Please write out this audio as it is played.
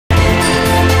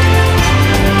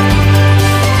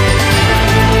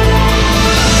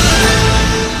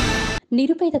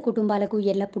నిరుపేద కుటుంబాలకు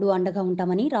ఎల్లప్పుడూ అండగా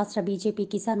ఉంటామని రాష్ట్ర బీజేపీ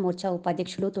కిసాన్ మోర్చా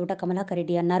ఉపాధ్యక్షులు తోట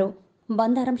కమలాకరెడ్డి అన్నారు.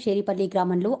 బందారం షేరిపల్లి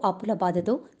గ్రామంలో అప్పుల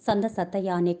బాధతో సంద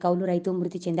సత్తయ్య అనే కౌలు రైతు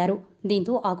మృతి చెందారు.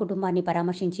 దీంతో ఆ కుటుంబాన్ని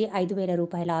పరామర్శించి 5,000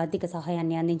 రూపాయల ఆర్థిక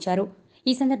సహాయాన్ని అందించారు.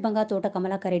 ఈ సందర్భంగా తోట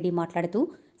కమలాకరెడ్డి మాట్లాడుతూ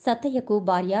సత్తయ్యకు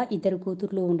భార్య, 2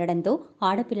 కూతుర్లు ఉండడంతో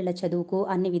ఆడపిల్లల చదువుకు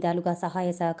అన్ని విధాలుగా సహాయ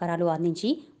సహకారాలు అందించి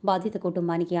బాధిత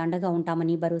కుటుంబానికి అండగా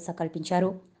ఉంటామని భరోసా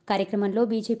కల్పించారు. కార్యక్రమంలో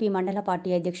బీజేపీ మండల పార్టీ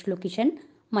అధ్యక్షులు కిషన్,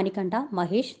 మణికంఠ,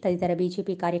 మహేష్ తదితర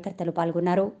బీజేపీ కార్యకర్తలు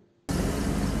పాల్గొన్నారు.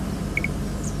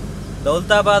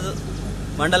 దౌలతాబాద్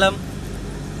మండలం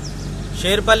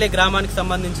షేర్పల్లి గ్రామానికి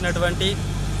సంబంధించినటువంటి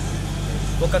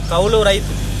ఒక కౌలు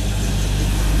రైతు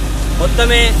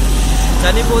మొత్తమే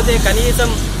చనిపోతే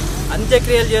కనీసం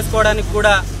అంత్యక్రియలు చేసుకోవడానికి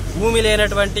కూడా భూమి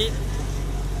లేనటువంటి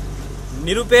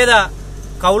నిరుపేద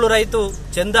కౌలు రైతు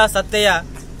చందా సత్తయ్య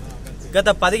గత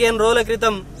 15 రోజుల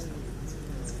క్రితం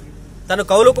తను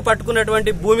కౌలుకు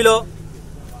పట్టుకున్నటువంటి భూమిలో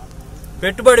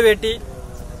పెట్టుబడి పెట్టి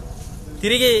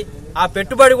తిరిగి ఆ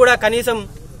పెట్టుబడి కూడా కనీసం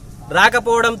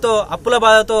రాకపోవడంతో అప్పుల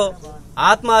బాధతో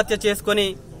ఆత్మహత్య చేసుకొని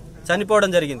చనిపోవడం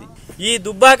జరిగింది. ఈ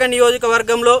దుబ్బాక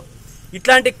నియోజకవర్గంలో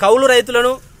ఇట్లాంటి కౌలు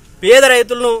రైతులను, పేద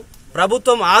రైతులను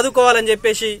ప్రభుత్వం ఆదుకోవాలని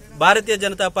చెప్పేసి భారతీయ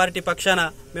జనతా పార్టీ పక్షాన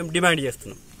మేము డిమాండ్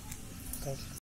చేస్తున్నాం.